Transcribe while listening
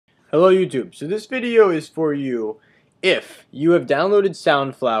Hello YouTube. So this video is for you if you have downloaded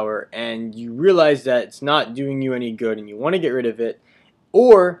Soundflower and you realize that it's not doing you any good and you want to get rid of it,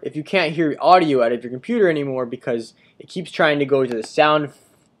 or if you can't hear audio out of your computer anymore because it keeps trying to go to the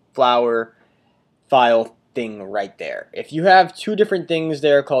Soundflower file thing right there. If you have two different things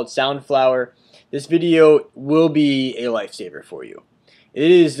there called Soundflower, this video will be a lifesaver for you.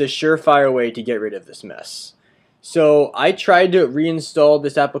 It is the surefire way to get rid of this mess. So I tried to reinstall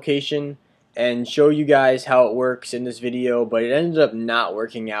this application and show you guys how it works in this video, but it ended up not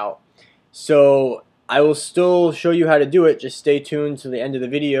working out. So I will still show you how to do it. Just stay tuned to the end of the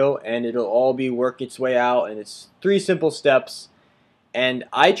video and it'll all work its way out, and it's 3 simple steps. And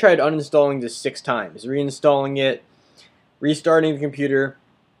I tried uninstalling this 6 times, reinstalling it, restarting the computer.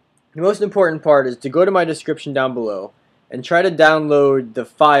 The most important part is to go to my description down below and try to download the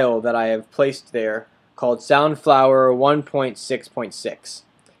file that I have placed there called Soundflower 1.6.6.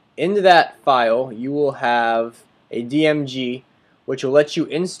 In that file you will have a DMG which will let you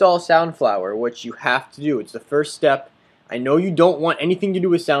install Soundflower, which you have to do. It's the first step. I know you don't want anything to do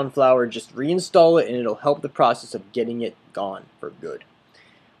with Soundflower, just reinstall it and it'll help the process of getting it gone for good.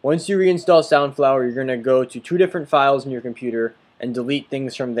 Once you reinstall Soundflower, you're going to go to 2 different files in your computer and delete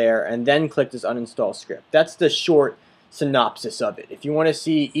things from there, and then click this uninstall script. That's the short synopsis of it. If you want to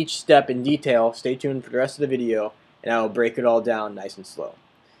see each step in detail, stay tuned for the rest of the video and I will break it all down nice and slow.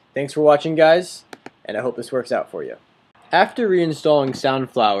 Thanks for watching, guys, and I hope this works out for you. After reinstalling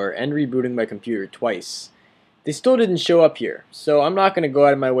Soundflower and rebooting my computer twice, they still didn't show up here, so I'm not going to go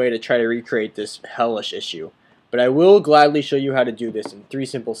out of my way to try to recreate this hellish issue, but I will gladly show you how to do this in 3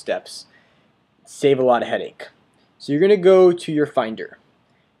 simple steps. Save a lot of headache. So you're going to go to your Finder.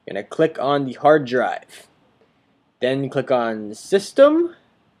 You're going to click on the hard drive. Then click on System,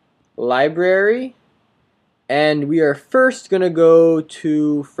 Library, and we are first going to go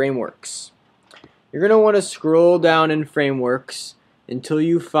to Frameworks. You're going to want to scroll down in Frameworks until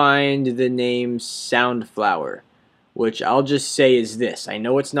you find the name Soundflower, which I'll just say is this. I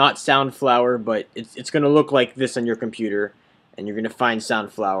know it's not Soundflower, but it's going to look like this on your computer, and you're going to find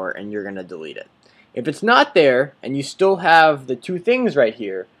Soundflower and you're going to delete it. If it's not there and you still have the 2 things right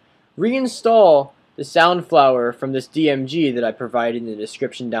here, reinstall the Soundflower from this DMG that I provided in the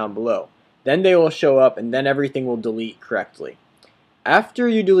description down below. Then they will show up and then everything will delete correctly. After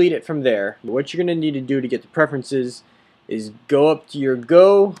you delete it from there, what you're going to need to do to get the preferences is go up to your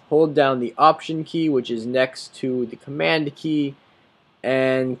Go, hold down the Option key, which is next to the Command key,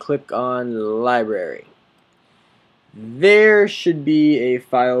 and click on Library. There should be a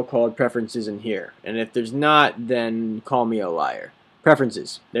file called Preferences in here, and if there's not, then call me a liar.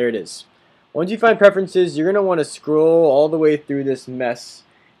 Preferences, there it is. Once you find Preferences, you're going to want to scroll all the way through this mess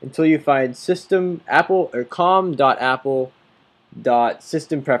until you find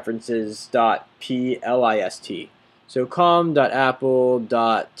com.apple.systempreferences.plist. So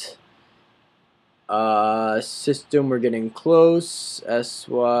com.apple.system, we're getting close,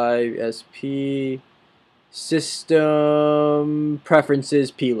 SYSP, system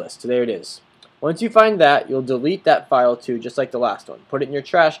preferences plist. There it is. Once you find that, you'll delete that file too, just like the last one. Put it in your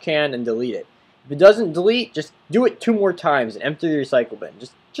trash can and delete it. If it doesn't delete, just do it 2 more times and empty the recycle bin.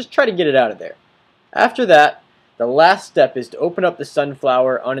 Just try to get it out of there. After that, the last step is to open up the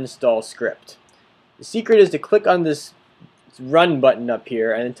Sunflower uninstall script. The secret is to click on this run button up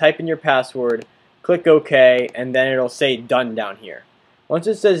here and then type in your password, click OK, and then it'll say done down here. Once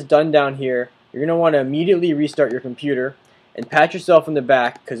it says done down here, you're going to want to immediately restart your computer and pat yourself in the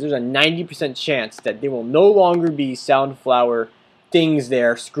back, because there's a 90% chance that there will no longer be Soundflower things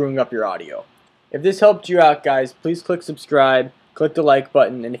there screwing up your audio. If this helped you out, guys, please click subscribe, click the like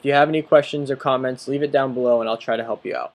button, and if you have any questions or comments, leave it down below and I'll try to help you out.